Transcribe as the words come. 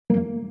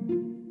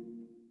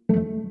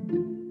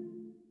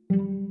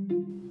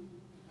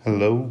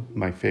Hello,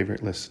 my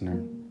favorite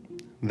listener.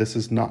 This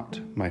is not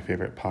my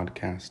favorite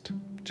podcast,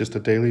 just a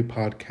daily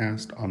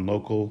podcast on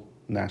local,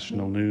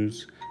 national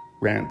news,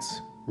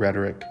 rants,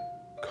 rhetoric,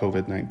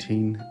 COVID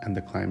 19, and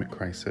the climate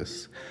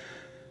crisis.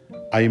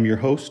 I am your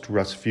host,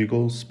 Russ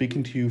Fugel,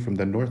 speaking to you from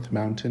the North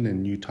Mountain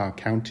in Utah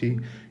County,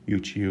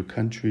 Uchiu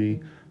Country,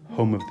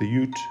 home of the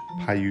Ute,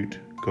 Paiute,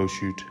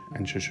 Goshute,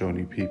 and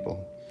Shoshone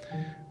people.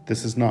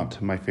 This is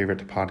not my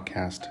favorite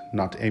podcast,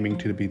 not aiming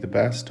to be the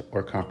best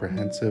or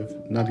comprehensive,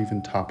 not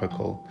even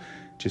topical,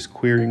 just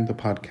queering the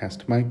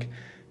podcast mic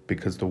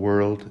because the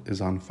world is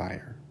on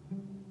fire.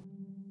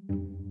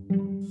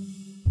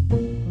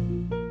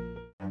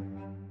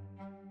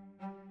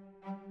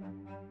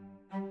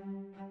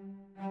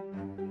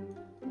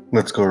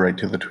 Let's go right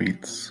to the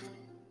tweets.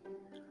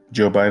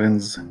 Joe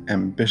Biden's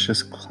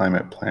ambitious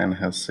climate plan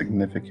has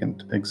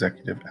significant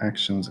executive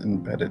actions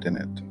embedded in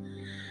it.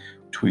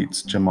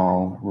 Tweets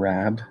Jamal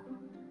Rad.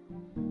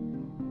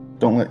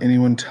 Don't let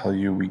anyone tell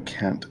you we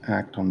can't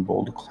act on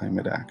bold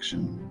climate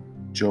action.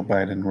 Joe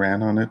Biden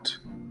ran on it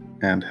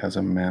and has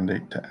a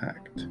mandate to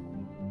act.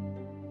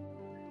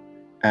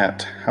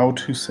 At How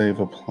to Save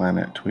a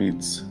Planet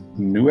tweets,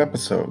 new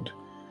episode.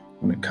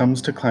 When it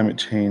comes to climate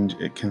change,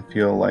 it can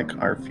feel like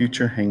our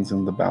future hangs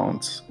in the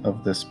balance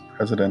of this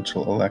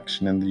presidential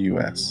election in the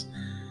US.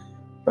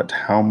 But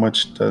how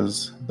much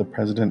does the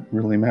president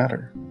really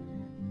matter?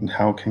 And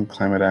how can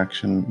climate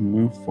action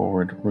move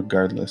forward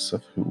regardless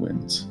of who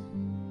wins?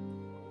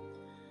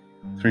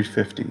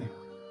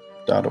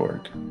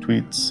 350.org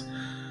tweets,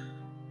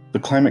 the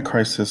climate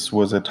crisis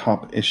was a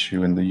top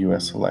issue in the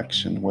U.S.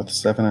 election, with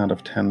 7 out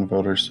of 10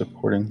 voters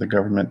supporting the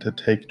government to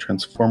take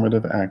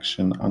transformative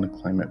action on a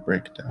climate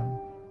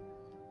breakdown.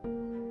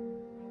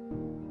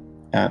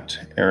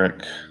 At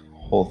Eric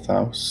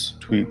Holthaus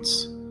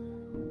tweets,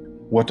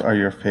 what are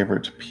your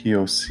favorite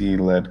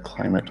POC-led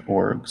climate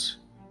orgs?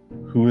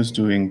 Who is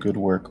doing good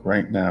work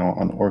right now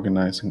on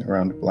organizing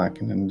around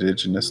Black and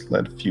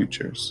Indigenous-led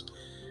futures?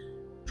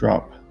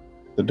 Drop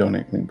the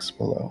donate links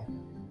below.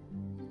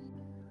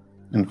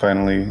 And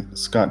finally,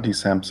 Scott D.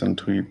 Sampson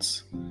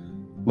tweets,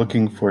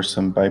 looking for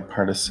some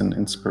bipartisan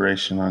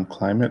inspiration on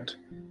climate?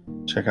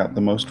 Check out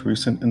the most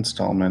recent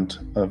installment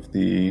of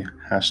the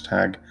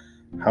hashtag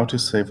How to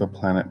Save a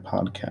Planet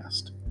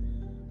podcast.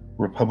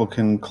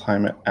 Republican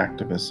climate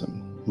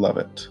activism. Love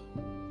it.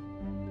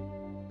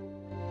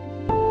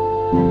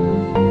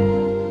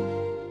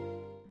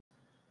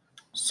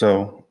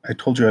 So, I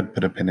told you I'd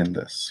put a pin in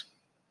this.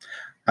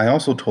 I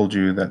also told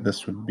you that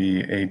this would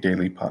be a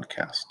daily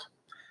podcast.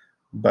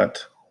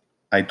 But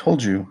I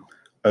told you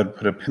I'd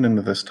put a pin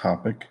into this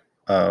topic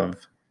of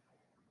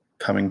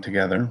coming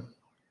together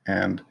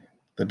and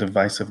the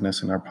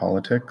divisiveness in our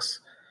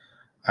politics.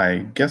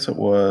 I guess it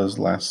was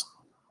last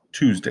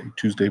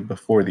Tuesday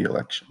before the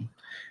election.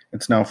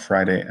 It's now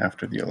Friday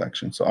after the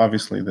election. So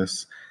obviously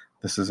this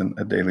isn't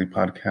a daily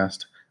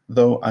podcast,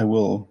 though I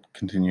will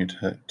continue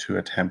to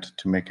attempt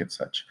to make it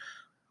such.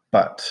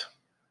 But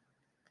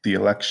the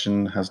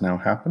election has now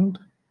happened.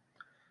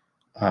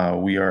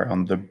 We are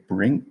on the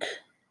brink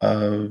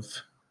of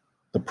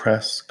the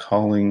press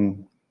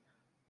calling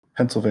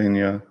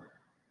Pennsylvania,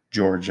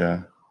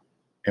 Georgia,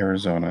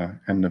 Arizona,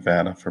 and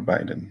Nevada for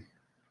Biden.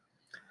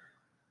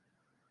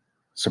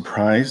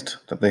 Surprised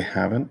that they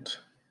haven't,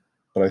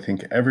 but I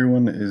think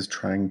everyone is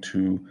trying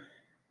to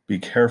be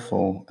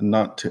careful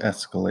not to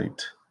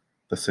escalate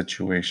the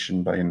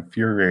situation by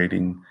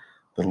infuriating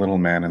the little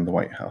man in the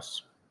White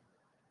House.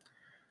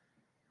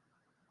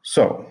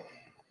 So,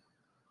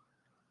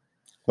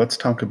 let's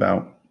talk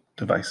about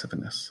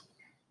divisiveness.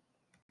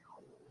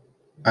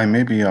 I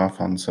may be off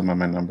on some of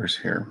my numbers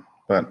here,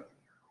 but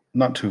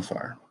not too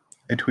far.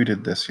 I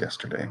tweeted this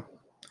yesterday.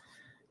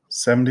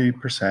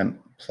 70%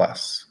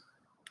 plus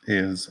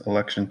is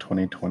election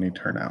 2020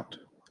 turnout.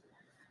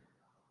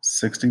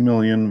 60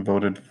 million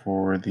voted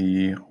for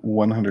the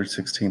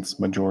 116th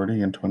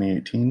majority in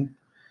 2018.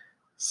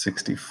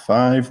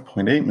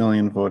 65.8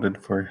 million voted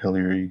for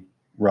Hillary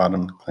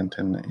Rodham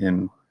Clinton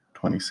in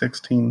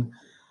 2016.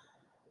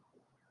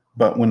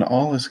 But when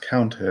all is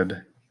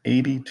counted,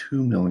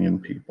 82 million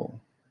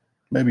people,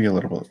 maybe a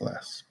little bit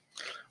less,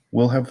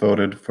 will have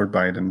voted for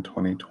Biden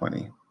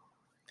 2020.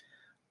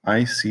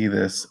 I see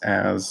this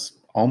as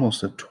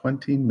almost a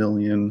 20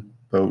 million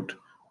vote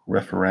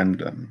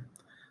referendum,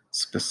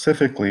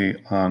 specifically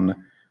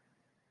on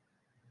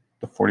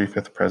the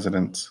 45th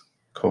president's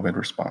COVID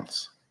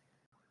response.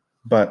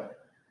 But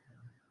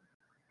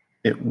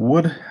it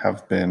would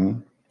have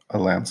been a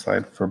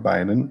landslide for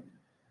Biden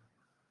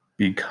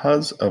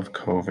because of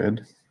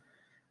COVID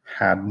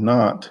had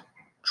not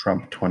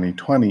Trump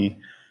 2020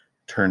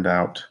 turned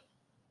out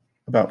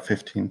about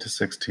 15 to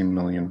 16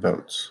 million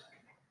votes.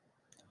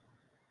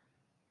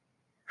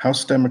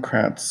 House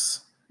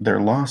Democrats, their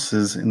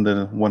losses in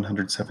the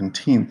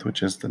 117th,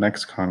 which is the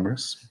next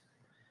Congress,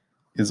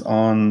 is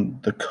on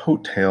the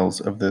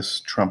coattails of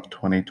this Trump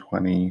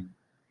 2020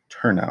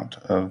 turnout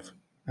of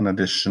an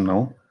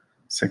additional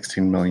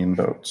 16 million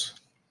votes,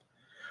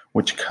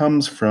 which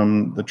comes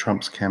from the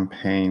Trump's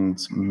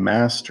campaign's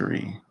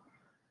mastery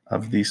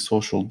of the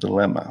social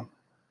dilemma.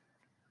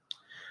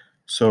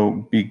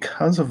 So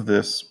because of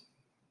this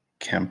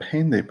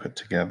campaign they put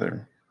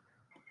together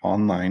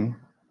online,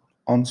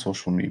 on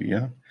social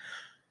media,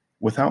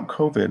 without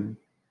COVID,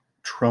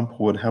 Trump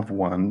would have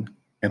won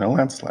in a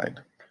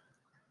landslide,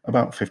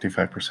 about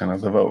 55%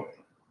 of the vote.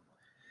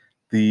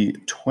 The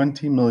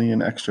 20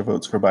 million extra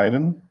votes for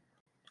Biden,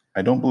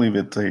 I don't believe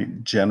it's a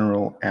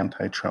general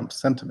anti-Trump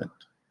sentiment.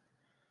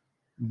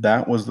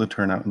 That was the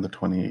turnout in the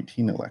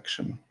 2018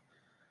 election,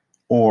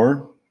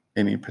 or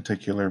any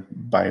particular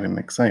Biden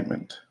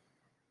excitement.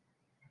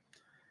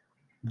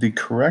 The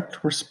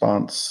correct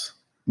response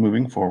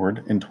moving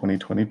forward in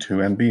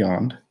 2022 and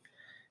beyond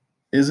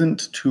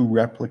isn't to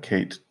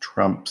replicate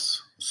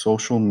Trump's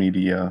social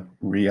media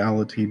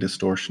reality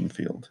distortion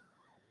field,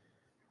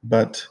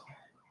 but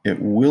it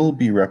will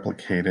be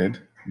replicated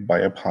by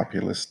a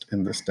populist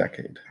in this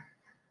decade.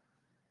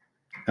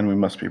 And we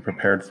must be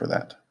prepared for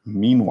that.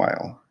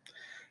 Meanwhile,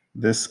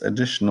 this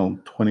additional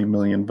 20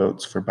 million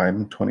votes for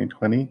Biden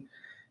 2020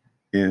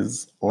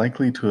 is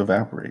likely to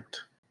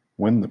evaporate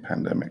when the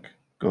pandemic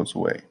goes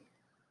away,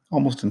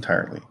 almost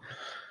entirely.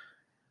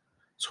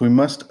 So we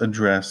must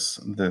address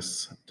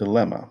this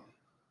dilemma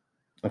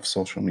of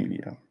social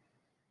media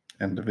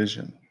and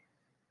division.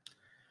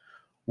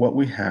 What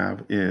we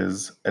have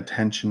is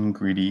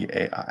attention-greedy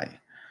AI,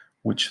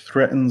 which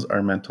threatens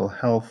our mental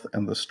health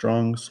and the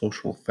strong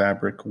social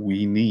fabric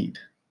we need.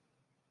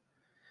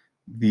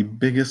 The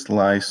biggest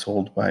lie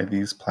sold by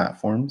these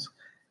platforms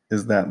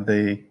is that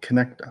they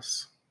connect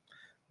us,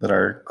 that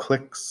our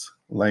clicks,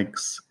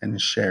 likes,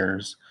 and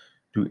shares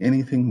do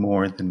anything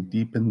more than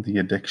deepen the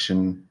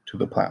addiction to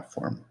the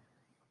platform.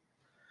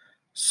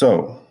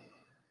 So,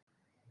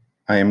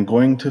 I am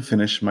going to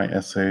finish my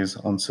essays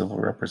on civil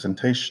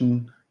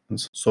representation and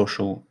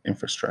social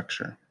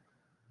infrastructure.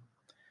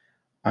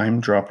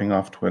 I'm dropping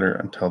off Twitter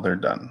until they're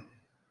done.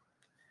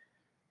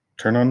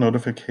 Turn on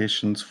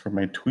notifications for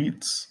my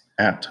tweets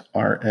at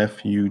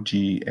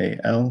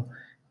RFUGAL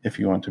if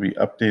you want to be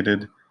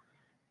updated.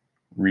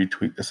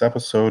 Retweet this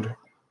episode.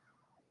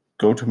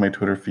 Go to my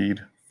Twitter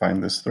feed,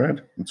 find this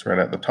thread. It's right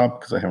at the top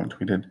because I haven't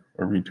tweeted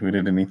or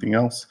retweeted anything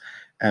else,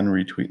 and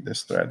retweet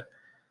this thread.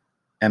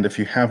 And if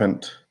you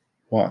haven't,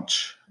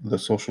 watch The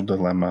Social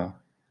Dilemma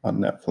on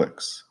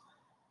Netflix.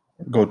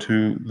 Go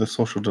to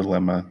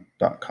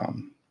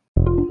thesocialdilemma.com.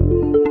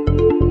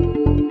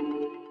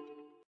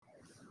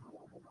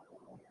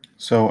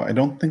 So I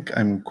don't think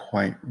I'm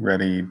quite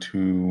ready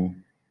to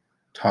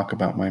talk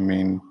about my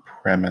main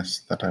premise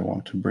that I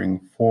want to bring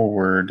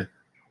forward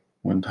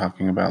when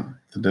talking about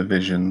the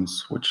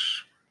divisions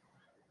which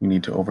we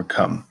need to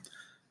overcome.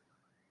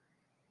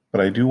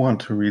 But I do want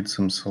to read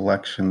some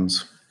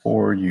selections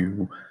for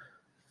you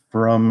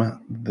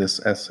from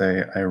this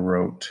essay I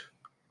wrote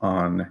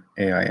on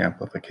AI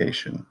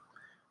amplification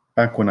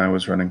back when I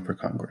was running for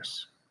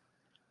Congress.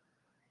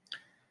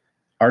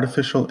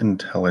 Artificial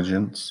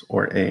intelligence,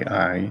 or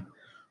AI,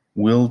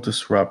 will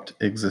disrupt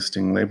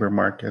existing labor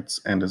markets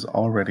and is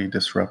already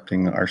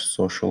disrupting our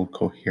social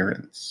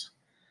coherence.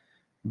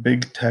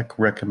 Big tech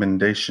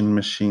recommendation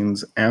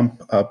machines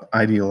amp up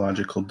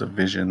ideological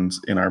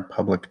divisions in our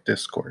public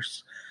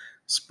discourse,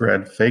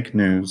 spread fake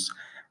news,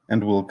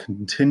 and will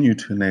continue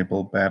to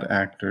enable bad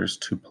actors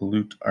to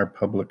pollute our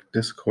public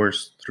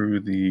discourse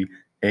through the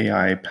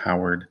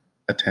AI-powered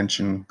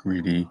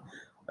attention-greedy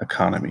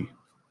economy.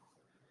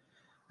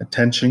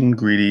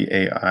 Attention-greedy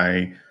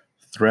AI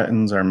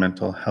threatens our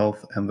mental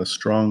health and the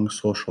strong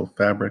social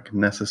fabric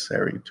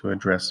necessary to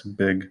address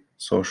big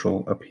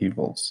social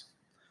upheavals.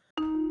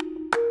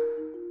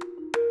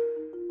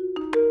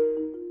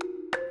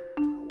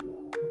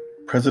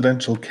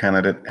 Presidential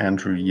candidate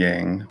Andrew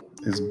Yang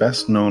is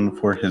best known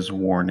for his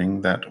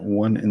warning that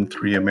 1 in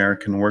 3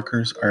 American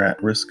workers are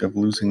at risk of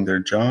losing their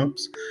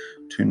jobs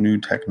to new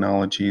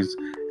technologies,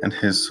 and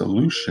his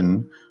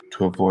solution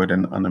to avoid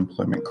an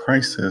unemployment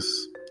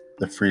crisis,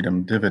 the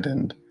Freedom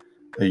Dividend,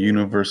 a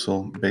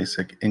universal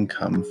basic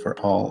income for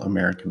all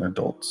American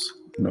adults,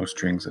 no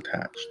strings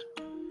attached.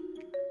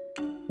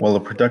 While a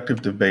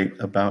productive debate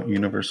about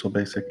universal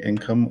basic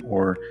income,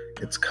 or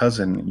its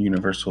cousin,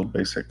 universal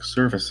basic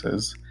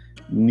services,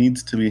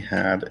 needs to be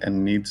had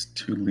and needs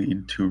to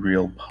lead to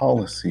real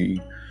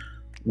policy,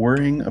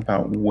 worrying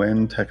about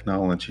when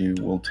technology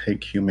will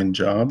take human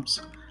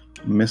jobs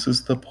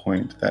misses the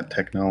point that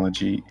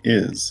technology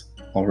is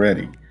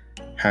already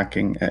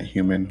hacking at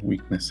human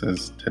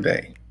weaknesses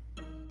today.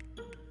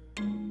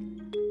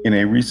 In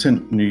a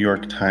recent New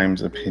York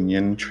Times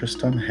opinion,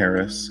 Tristan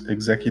Harris,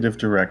 executive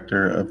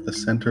director of the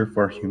Center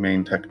for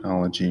Humane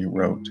Technology,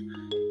 wrote,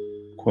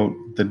 quote,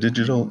 "The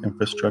digital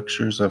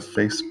infrastructures of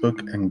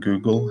Facebook and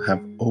Google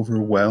have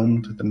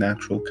overwhelmed the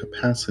natural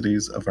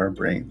capacities of our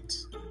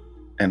brains,"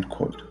 end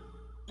quote.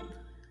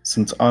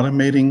 Since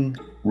automating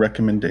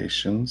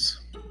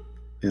recommendations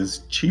is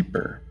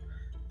cheaper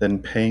than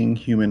paying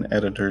human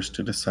editors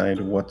to decide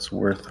what's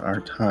worth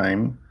our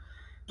time,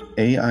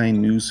 AI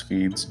news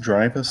feeds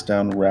drive us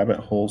down rabbit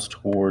holes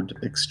toward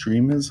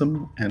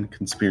extremism and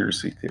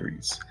conspiracy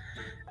theories,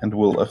 and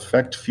will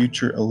affect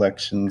future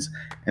elections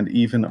and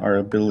even our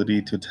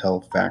ability to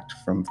tell fact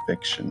from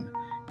fiction,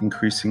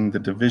 increasing the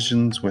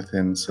divisions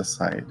within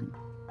society.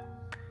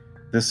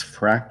 This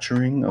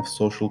fracturing of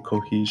social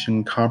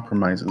cohesion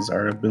compromises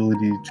our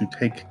ability to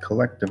take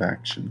collective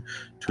action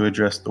to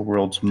address the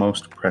world's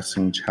most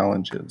pressing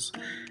challenges,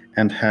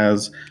 and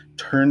has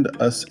turned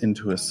us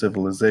into a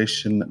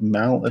civilization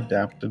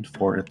maladapted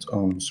for its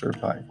own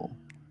survival.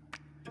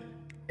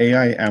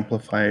 AI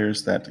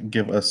amplifiers that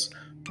give us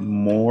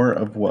more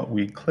of what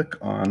we click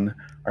on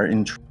are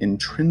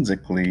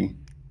intrinsically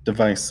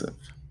divisive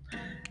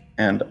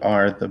and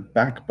are the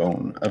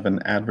backbone of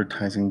an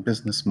advertising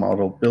business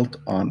model built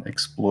on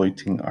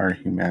exploiting our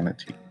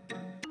humanity.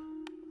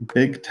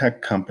 Big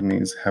tech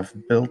companies have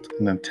built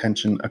an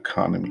attention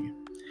economy.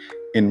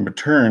 In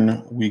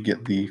return, we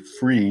get the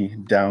free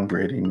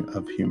downgrading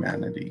of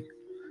humanity.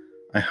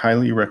 I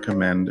highly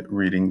recommend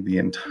reading the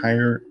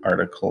entire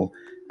article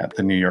at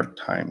the New York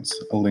Times.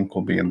 A link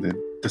will be in the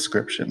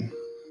description.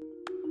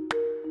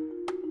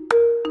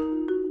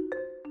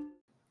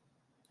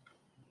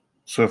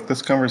 So if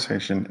this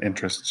conversation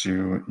interests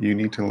you, you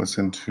need to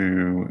listen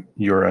to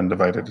Your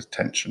Undivided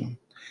Attention.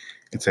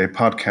 It's a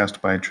podcast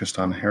by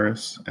Tristan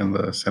Harris and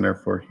the Center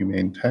for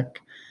Humane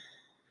Tech,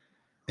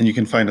 and you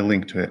can find a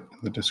link to it in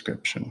the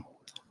description.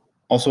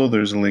 Also,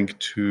 there's a link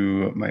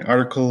to my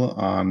article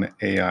on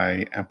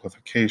AI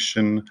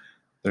amplification.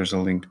 There's a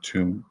link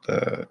to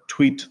the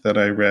tweet that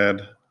I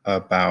read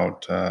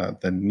about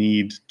the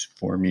need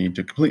for me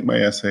to complete my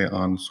essay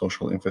on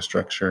social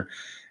infrastructure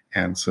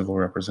and civil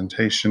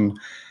representation.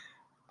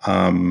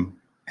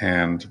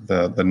 And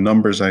the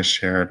numbers I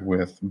shared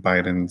with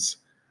Biden's,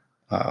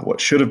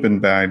 what should have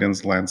been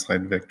Biden's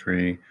landslide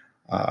victory,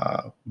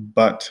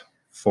 but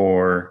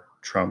for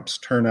Trump's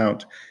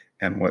turnout,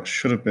 and what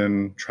should have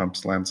been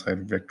Trump's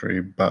landslide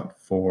victory, but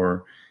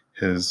for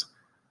his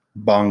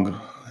bungling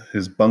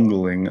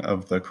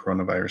of the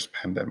coronavirus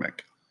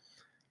pandemic.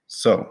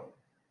 So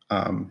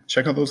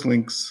check out those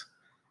links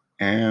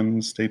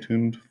and stay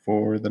tuned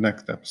for the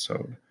next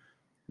episode.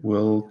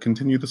 We'll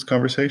continue this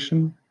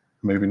conversation,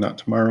 maybe not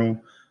tomorrow,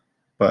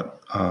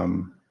 but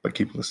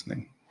keep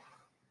listening.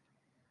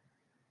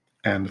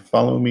 And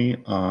follow me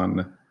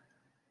on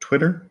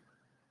Twitter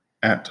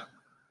at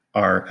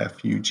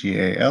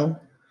RFUGAL.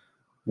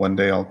 One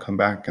day I'll come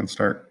back and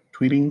start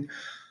tweeting.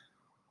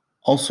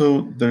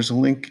 Also, there's a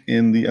link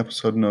in the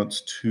episode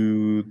notes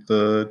to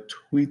the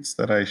tweets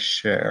that I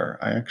share.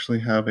 I actually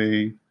have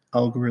an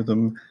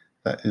algorithm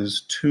that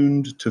is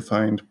tuned to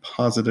find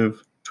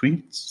positive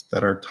tweets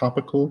that are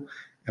topical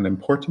and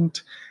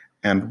important.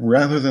 And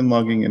rather than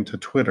logging into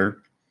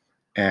Twitter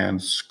and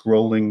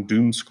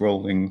doom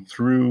scrolling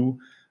through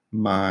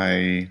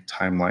my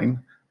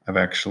timeline, I've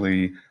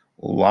actually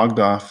logged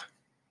off,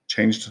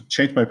 changed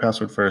my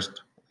password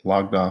first,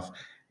 logged off,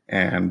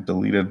 and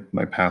deleted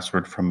my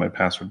password from my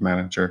password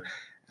manager.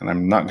 And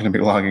I'm not going to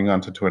be logging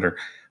onto Twitter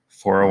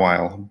for a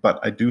while, but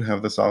I do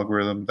have this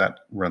algorithm that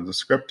runs a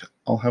script.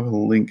 I'll have a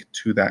link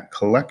to that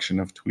collection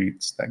of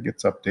tweets that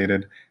gets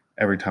updated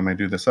every time I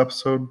do this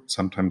episode,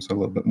 sometimes a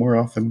little bit more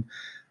often,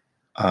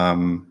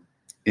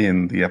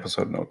 in the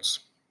episode notes.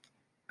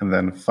 And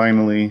then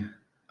finally,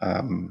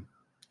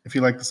 if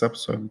you like this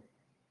episode,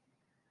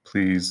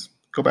 please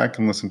go back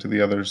and listen to the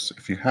others.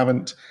 If you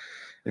haven't,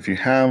 if you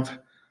have,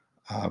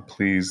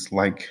 please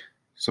like,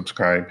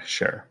 subscribe,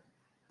 share.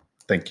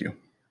 Thank you.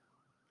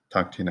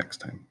 Talk to you next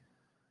time.